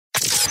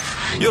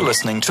You're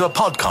listening to a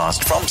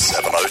podcast from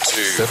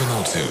 702.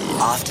 702.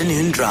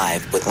 Afternoon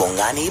Drive with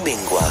Mongani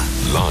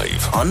Bingwa.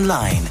 Live.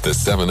 Online. The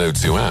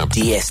 702 app.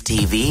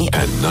 DSTV.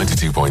 And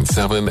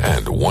 92.7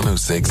 and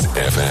 106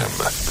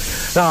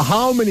 FM. Now,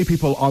 how many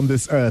people on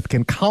this earth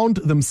can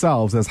count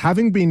themselves as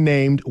having been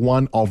named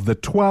one of the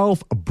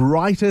 12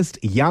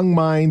 brightest young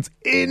minds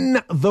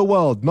in the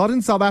world? Not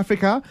in South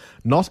Africa,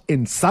 not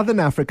in Southern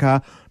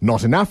Africa,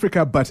 not in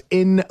Africa, but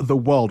in the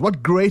world.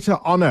 What greater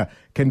honor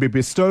can be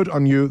bestowed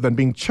on you than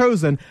being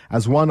chosen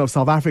as one of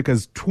South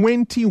Africa's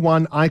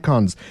 21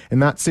 icons in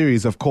that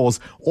series, of course,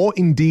 or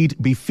indeed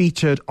be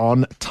featured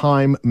on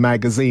Time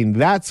magazine.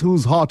 That's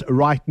who's hot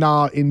right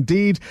now.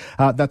 Indeed,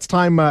 that's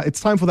time.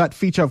 It's time for that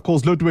feature. Of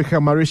course,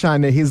 Ludwick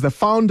Marishane. He's the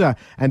founder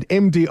and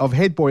MD of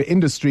Headboy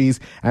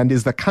Industries and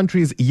is the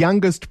country's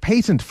youngest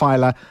patent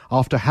filer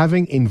after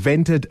having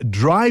invented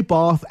dry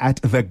bath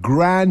at the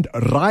grand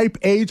ripe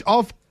age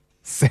of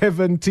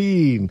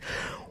 17.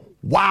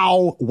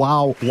 Wow.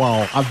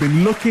 I've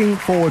been looking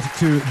forward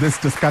to this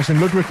discussion.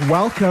 Ludwick,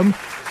 welcome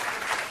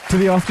to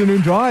the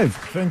Afternoon Drive.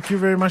 Thank you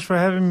very much for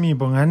having me,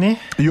 Bongani.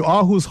 You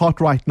are Who's Hot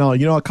Right Now.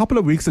 You know, a couple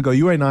of weeks ago,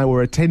 you and I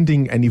were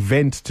attending an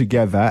event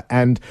together,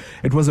 and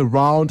it was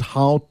around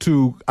how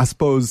to, I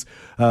suppose,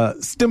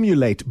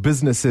 stimulate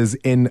businesses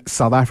in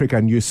South Africa.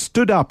 And you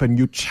stood up and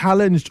you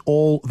challenged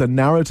all the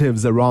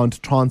narratives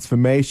around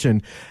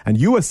transformation. And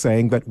you were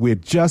saying that we're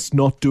just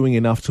not doing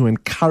enough to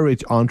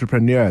encourage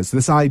entrepreneurs.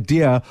 This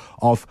idea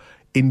of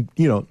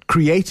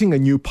creating a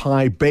new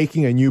pie,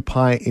 baking a new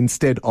pie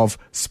instead of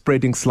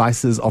spreading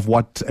slices of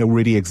what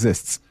already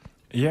exists.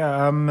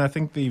 Yeah, I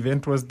think the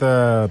event was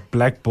the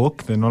Black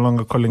Book. They're no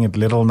longer calling it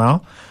Little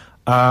now.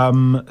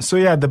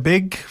 The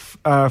big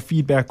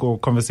feedback or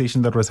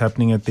conversation that was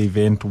happening at the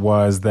event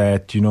was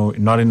that,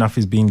 not enough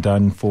is being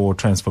done for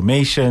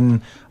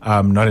transformation,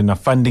 not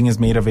enough funding is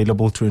made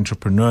available to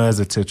entrepreneurs,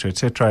 etc.,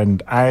 etc.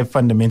 And I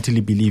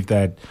fundamentally believe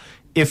that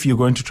if you're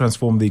going to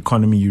transform the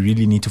economy, you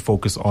really need to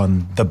focus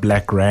on the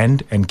black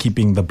rand and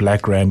keeping the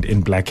black rand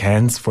in black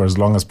hands for as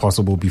long as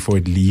possible before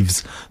it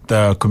leaves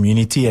the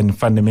community. And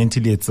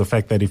fundamentally, it's the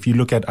fact that if you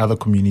look at other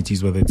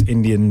communities, whether it's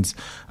Indians,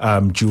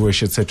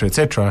 Jewish,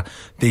 etc.,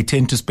 they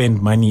tend to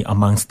spend money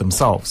amongst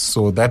themselves.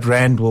 So that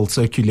rand will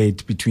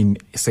circulate between,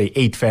 say,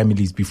 8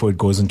 families before it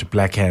goes into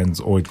black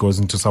hands or it goes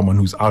into someone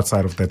who's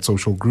outside of that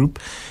social group.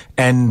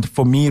 And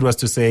for me, it was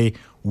to say,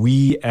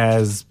 we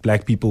as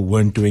black people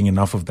weren't doing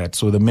enough of that.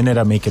 So the minute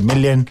I make $1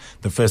 million,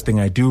 the first thing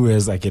I do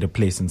is I get a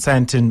place in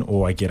Sandton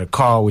or I get a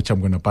car, which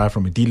I'm going to buy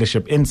from a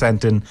dealership in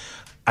Sandton.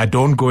 I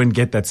don't go and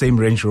get that same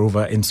Range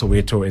Rover in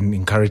Soweto and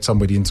encourage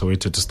somebody in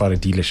Soweto to start a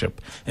dealership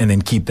and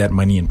then keep that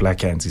money in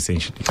black hands,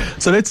 essentially.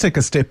 So let's take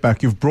a step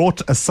back. You've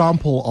brought a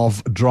sample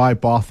of dry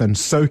bath and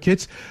soak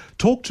it.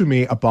 Talk to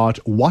me about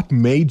what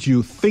made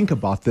you think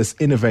about this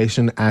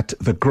innovation at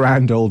the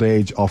grand old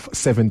age of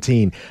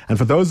 17. And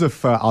for those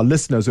of our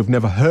listeners who've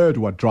never heard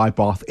what dry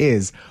bath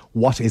is,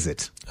 what is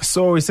it?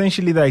 So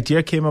essentially the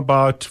idea came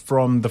about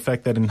from the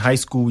fact that in high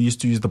school we used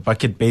to use the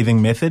bucket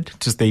bathing method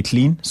to stay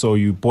clean. So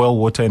you boil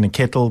water in a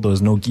kettle, there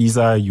was no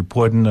geyser, you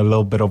pour it in a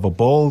little bit of a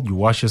bowl, you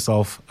wash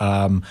yourself.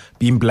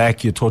 Being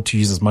black, you're taught to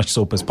use as much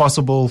soap as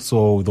possible.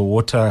 So the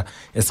water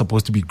is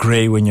supposed to be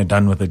grey when you're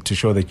done with it to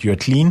show that you're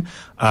clean,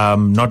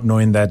 not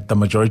knowing that the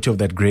majority of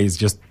that grey is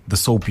just the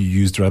soap you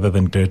used rather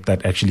than dirt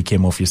that actually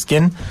came off your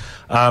skin.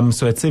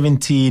 So at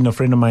 17, a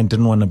friend of mine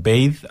didn't want to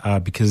bathe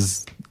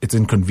because it's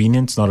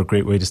inconvenient. It's not a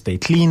great way to stay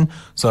clean.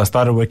 So I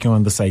started working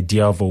on this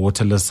idea of a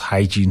waterless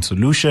hygiene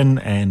solution.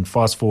 And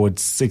fast forward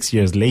 6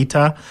 years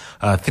later,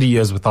 3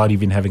 years without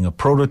even having a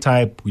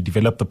prototype, we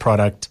developed the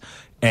product.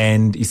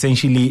 And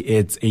essentially,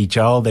 it's a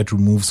gel that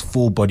removes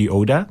full body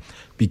odor.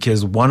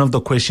 Because one of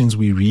the questions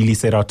we really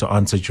set out to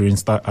answer during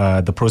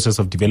the process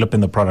of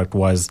developing the product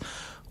was,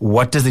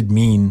 what does it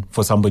mean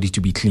for somebody to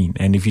be clean?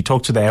 And if you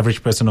talk to the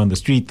average person on the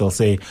street, they'll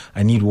say,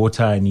 I need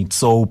water, I need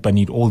soap, I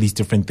need all these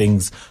different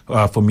things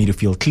for me to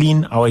feel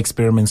clean. Our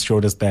experiments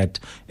showed us that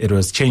it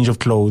was change of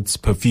clothes,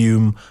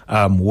 perfume,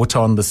 water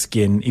on the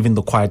skin, even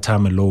the quiet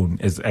time alone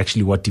is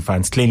actually what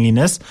defines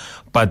cleanliness.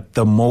 But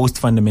the most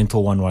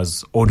fundamental one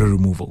was odor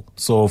removal.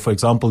 So, for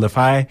example, if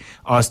I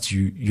asked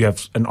you, you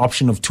have an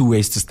option of 2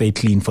 ways to stay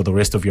clean for the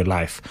rest of your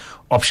life.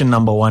 Option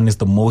number 1 is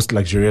the most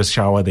luxurious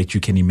shower that you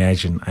can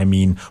imagine. I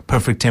mean,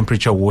 perfect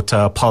temperature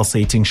water,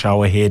 pulsating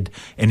shower head,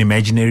 an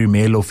imaginary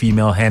male or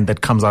female hand that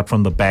comes out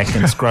from the back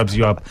and scrubs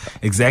you up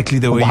exactly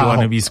the way you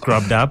want to be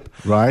scrubbed up.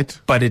 Right.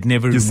 But it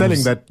never removes.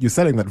 You're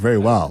selling that very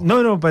well.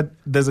 No, but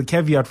there's a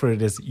caveat for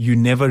it is you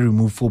never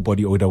remove full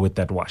body odor with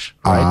that wash.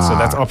 Right. So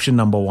that's option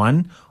number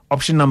 1.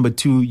 Option number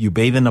 2, you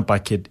bathe in a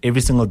bucket every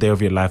single day of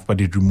your life,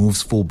 but it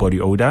removes full body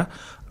odor.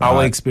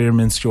 Our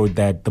experiments showed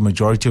that the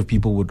majority of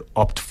people would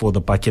opt for the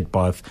bucket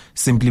bath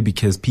simply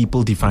because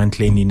people define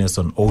cleanliness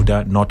on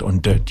odor, not on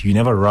dirt. You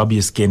never rub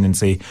your skin and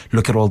say,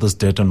 look at all this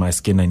dirt on my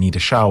skin, I need a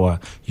shower.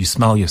 You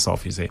smell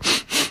yourself, you say,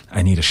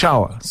 I need a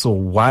shower. So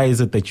why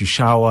is it that you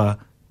shower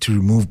to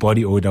remove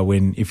body odor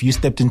when if you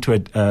stepped into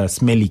a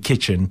smelly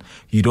kitchen,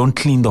 you don't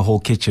clean the whole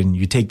kitchen,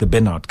 you take the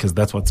bin out because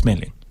that's what's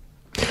smelling.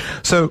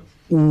 So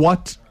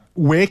what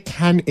where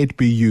can it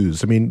be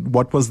used? I mean,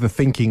 what was the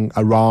thinking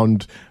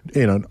around,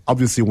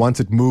 obviously once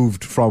it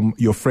moved from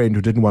your friend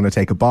who didn't want to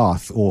take a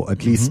bath, or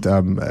at least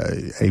a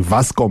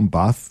Vascom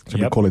bath,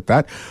 shall we call it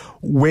that,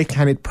 where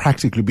can it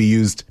practically be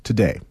used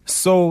today?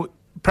 So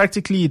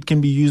practically it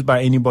can be used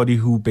by anybody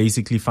who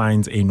basically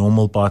finds a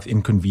normal bath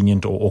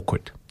inconvenient or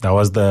awkward. That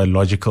was the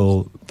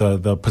logical,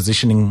 the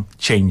positioning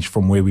change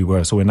from where we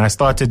were. So when I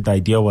started, the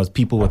idea was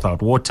people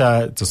without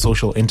water, it's a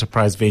social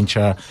enterprise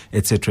venture,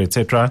 etc.,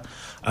 etc.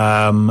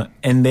 And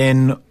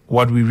then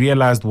what we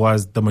realized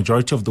was the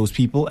majority of those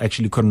people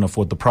actually couldn't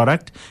afford the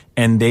product,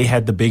 and they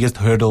had the biggest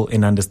hurdle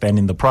in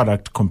understanding the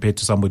product compared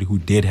to somebody who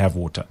did have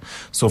water.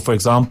 So, for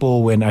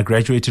example, when I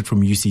graduated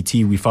from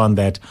UCT, we found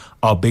that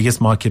our biggest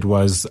market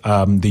was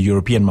the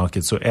European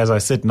market. So as I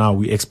said now,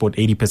 we export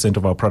 80%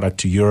 of our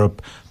product to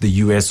Europe, the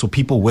US. So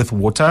people with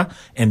water,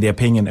 and they're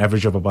paying an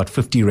average of about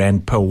 50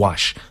 Rand per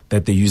wash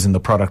that they're using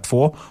the product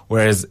for.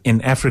 Whereas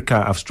in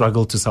Africa, I've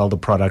struggled to sell the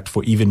product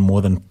for even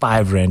more than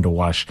 5 Rand a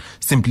wash,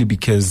 simply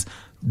because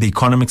the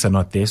economics are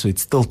not there, so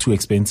it's still too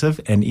expensive.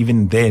 And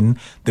even then,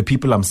 the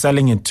people I'm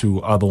selling it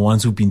to are the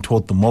ones who've been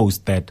taught the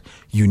most that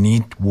you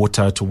need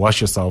water to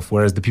wash yourself,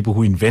 whereas the people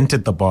who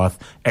invented the bath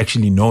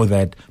actually know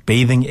that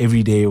bathing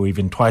every day or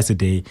even twice a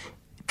day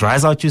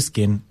dries out your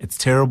skin, it's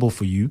terrible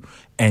for you,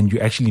 and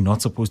you're actually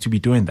not supposed to be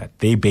doing that.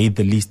 They bathe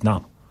the least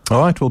now. All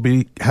right, we'll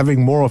be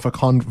having more of a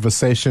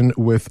conversation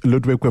with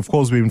Ludwick. Of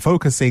course, we've been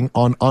focusing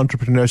on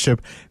entrepreneurship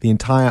the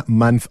entire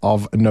month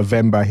of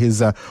November.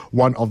 He's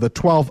one of the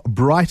 12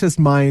 brightest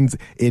minds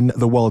in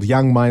the world,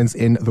 young minds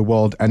in the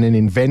world, and an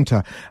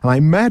inventor. And I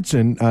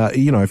imagine,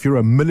 if you're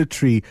a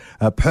military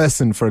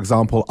person, for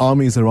example,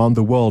 armies around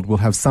the world will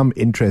have some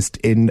interest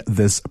in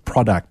this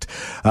product.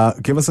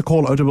 Give us a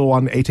call,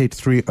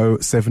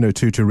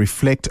 011-883-0702, to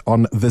reflect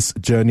on this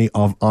journey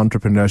of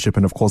entrepreneurship.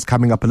 And of course,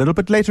 coming up a little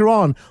bit later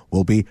on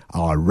will be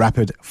our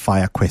rapid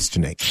fire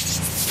questioning.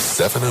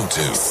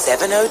 702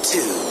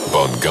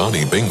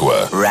 Bongani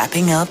Bingwa,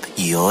 Wrapping up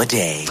your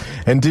day.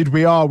 Indeed,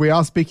 we are. We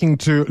are speaking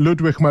to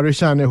Ludwick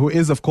Marishane, who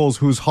is, of course,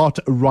 Who's Hot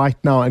Right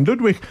Now. And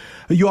Ludwick,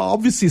 you are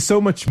obviously so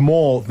much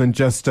more than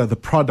just the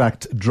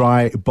product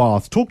dry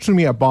bath. Talk to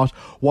me about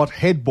what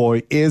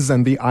Headboy is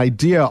and the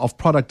idea of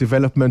product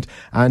development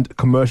and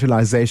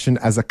commercialization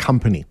as a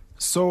company.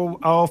 So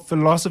our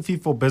philosophy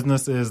for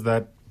business is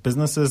that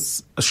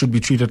businesses should be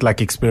treated like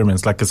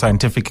experiments, like a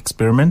scientific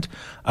experiment.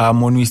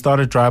 When we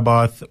started Dry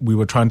Bath, we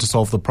were trying to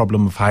solve the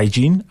problem of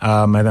hygiene.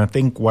 And I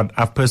think what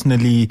I've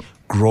personally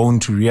grown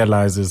to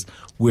realize is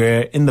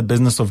we're in the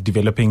business of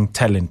developing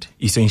talent,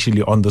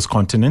 essentially, on this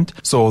continent.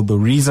 So the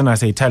reason I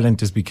say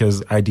talent is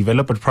because I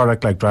develop a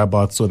product like Dry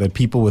Bath so that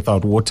people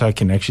without water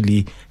can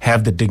actually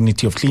have the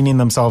dignity of cleaning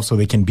themselves, so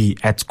they can be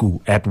at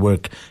school, at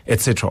work,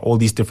 etc. All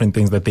these different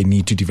things that they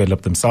need to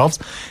develop themselves.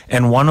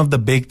 And one of the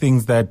big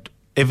things that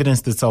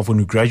evidenced itself when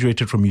we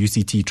graduated from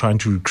UCT trying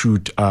to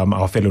recruit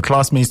our fellow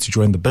classmates to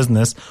join the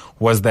business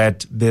was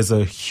that there's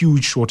a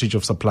huge shortage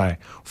of supply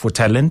for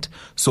talent.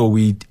 So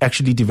we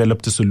actually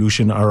developed a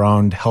solution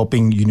around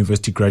helping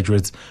university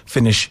graduates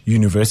finish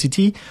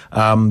university.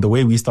 The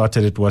way we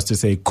started it was to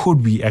say,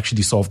 could we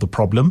actually solve the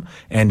problem?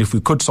 And if we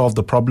could solve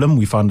the problem,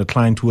 we found a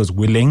client who was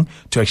willing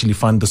to actually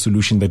fund the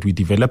solution that we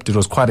developed. It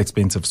was quite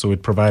expensive. So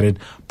it provided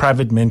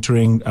private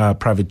mentoring,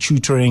 private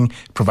tutoring,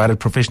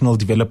 provided professional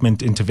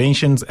development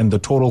interventions, and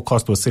the total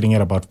cost was sitting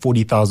at about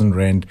 40,000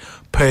 Rand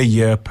per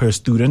year per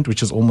student,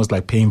 which is almost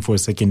like paying for a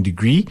second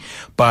degree.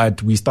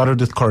 But we started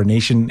with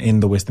Coronation in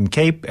the Western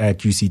Cape at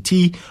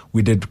UCT.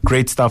 We did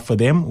great stuff for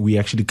them. We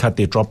actually cut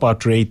their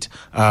dropout rate,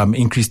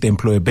 increased the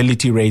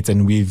employability rates,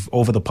 and we've,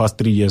 over the past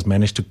 3 years,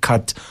 managed to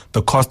cut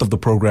the cost of the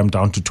program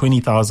down to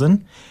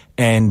 20,000.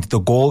 And the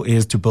goal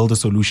is to build a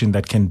solution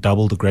that can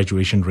double the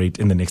graduation rate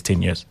in the next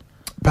 10 years.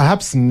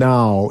 Perhaps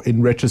now,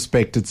 in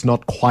retrospect, it's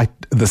not quite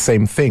the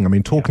same thing. I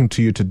mean, talking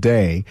to you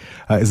today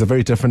is a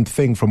very different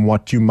thing from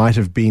what you might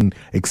have been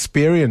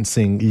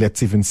experiencing,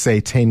 let's even say,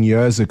 10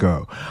 years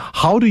ago.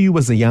 How do you,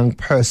 as a young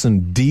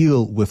person,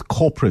 deal with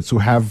corporates who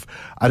have,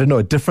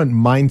 a different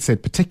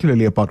mindset,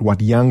 particularly about what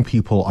young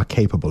people are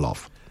capable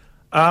of?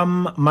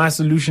 My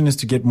solution is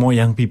to get more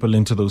young people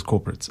into those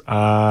corporates.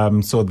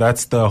 So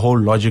that's the whole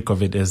logic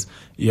of it is,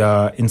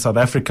 in South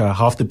Africa,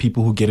 half the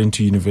people who get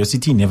into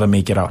university never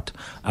make it out.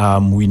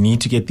 We need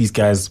to get these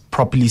guys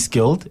properly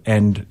skilled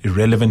and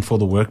relevant for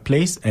the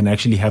workplace and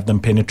actually have them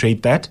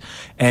penetrate that.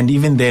 And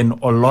even then,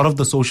 a lot of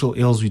the social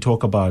ills we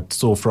talk about,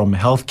 so from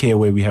healthcare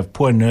where we have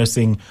poor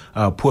nursing,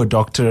 poor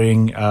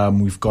doctoring,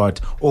 we've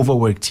got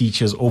overworked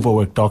teachers,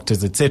 overworked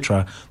doctors,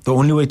 etc. The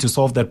only way to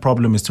solve that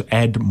problem is to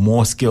add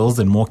more skills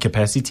and more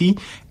capacity.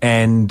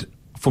 And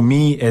for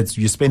me, it's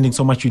you're spending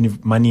so much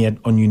money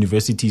on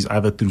universities,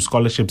 either through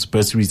scholarships,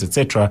 bursaries,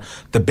 etc.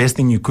 The best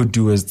thing you could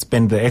do is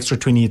spend the extra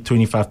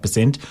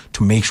 20-25%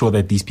 to make sure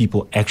that these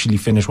people actually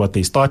finish what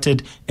they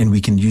started, and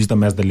we can use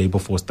them as the labor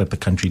force that the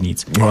country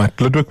needs. All right,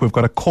 Ludwick, we've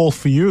got a call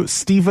for you.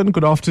 Stephen,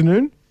 good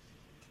afternoon.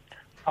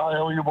 Hi,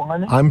 how are you,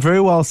 Bongani? I'm very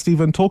well,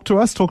 Stephen. Talk to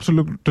us. Talk to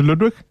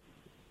Ludwick.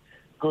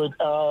 Good.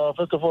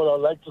 First of all,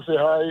 I'd like to say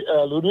hi,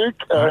 Ludwick.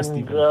 Hi, and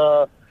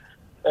Stephen.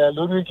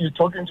 Ludwick, you're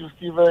talking to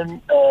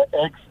Stephen,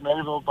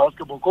 ex-Maryville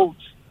basketball coach.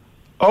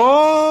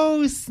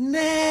 Oh,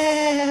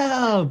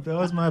 snap! That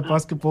was my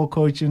basketball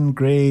coach in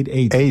grade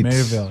 8.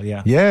 Maryville,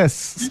 yeah. Yes.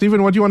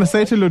 Stephen, what do you want to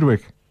say to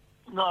Ludwick?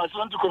 No, I just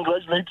want to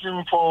congratulate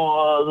him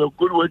for the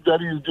good work that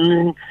he's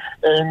doing,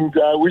 and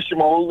I wish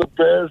him all the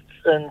best.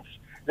 And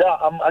yeah,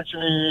 I'm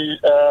actually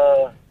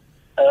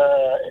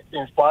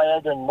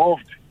inspired and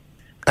moved.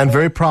 And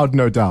very proud,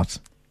 no doubt.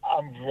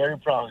 I'm very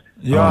proud.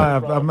 Yeah,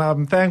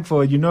 I'm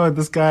thankful. You know,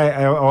 this guy,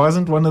 I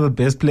wasn't one of the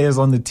best players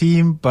on the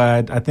team,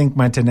 but I think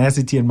my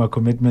tenacity and my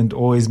commitment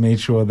always made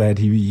sure that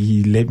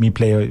he let me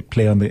play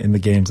in the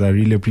games. I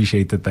really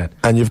appreciated that.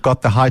 And you've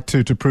got the height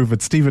to prove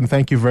it. Stephen,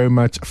 thank you very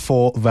much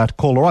for that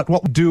call. All right,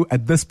 what we do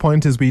at this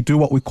point is we do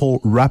what we call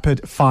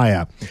rapid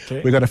fire.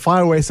 Okay. We're going to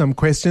fire away some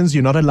questions.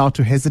 You're not allowed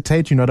to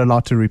hesitate. You're not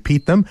allowed to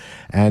repeat them.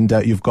 And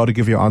you've got to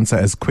give your answer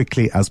as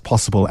quickly as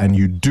possible. And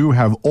you do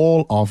have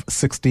all of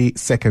 60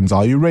 seconds.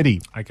 Are you ready?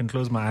 I can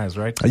close my eyes,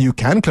 right? You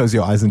can close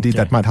your eyes, indeed. Okay.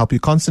 That might help you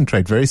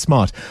concentrate. Very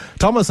smart.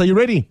 Thomas, are you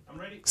ready? I'm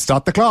ready.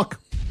 Start the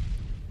clock.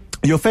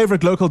 Your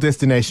favorite local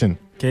destination?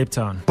 Cape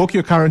Town. Book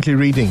you're currently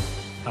reading?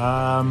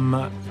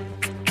 The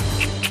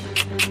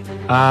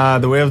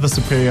Way of the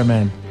Superior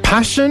Man.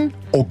 Passion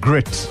or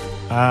grit?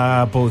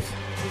 Both.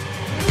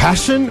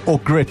 Passion or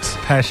grit?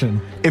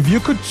 Passion. If you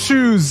could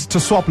choose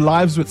to swap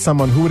lives with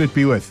someone, who would it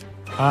be with?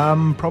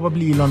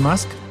 Probably Elon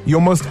Musk.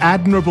 Your most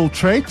admirable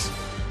trait?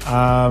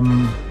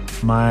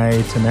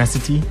 My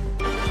tenacity.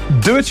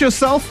 Do it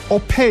yourself or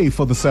pay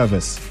for the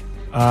service?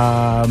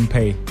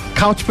 Pay.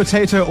 Couch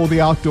potato or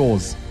the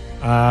outdoors?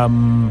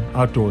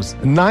 Outdoors.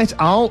 Night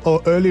owl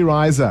or early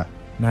riser?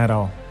 Night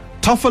owl.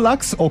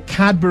 Toffelux or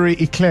Cadbury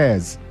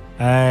eclairs?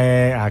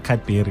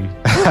 Cadbury.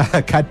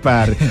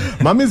 Cadbury.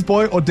 Mummy's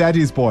boy or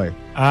daddy's boy?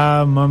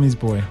 Mommy's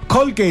boy.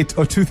 Colgate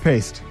or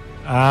toothpaste?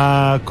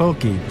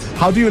 Colgate.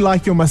 How do you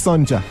like your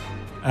masonja?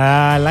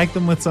 I like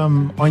them with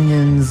some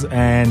onions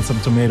and some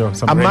tomato.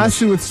 Some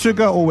Amashi with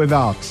sugar or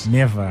without?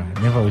 Never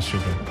with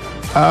sugar.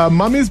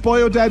 Mummy's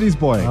boy or daddy's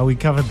boy? We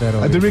covered that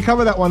already. Did we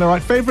cover that one? All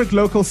right. Favorite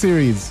local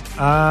series?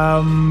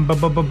 Yeah.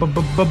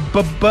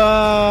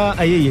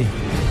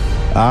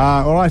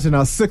 All right, and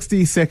our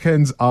 60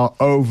 seconds are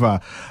over.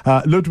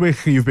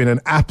 Ludwick, you've been an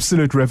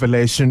absolute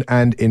revelation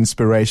and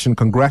inspiration.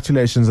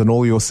 Congratulations on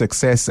all your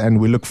success, and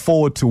we look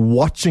forward to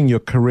watching your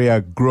career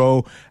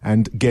grow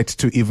and get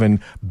to even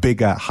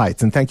bigger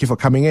heights. And thank you for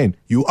coming in.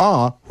 You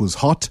are Who's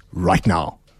Hot Right Now.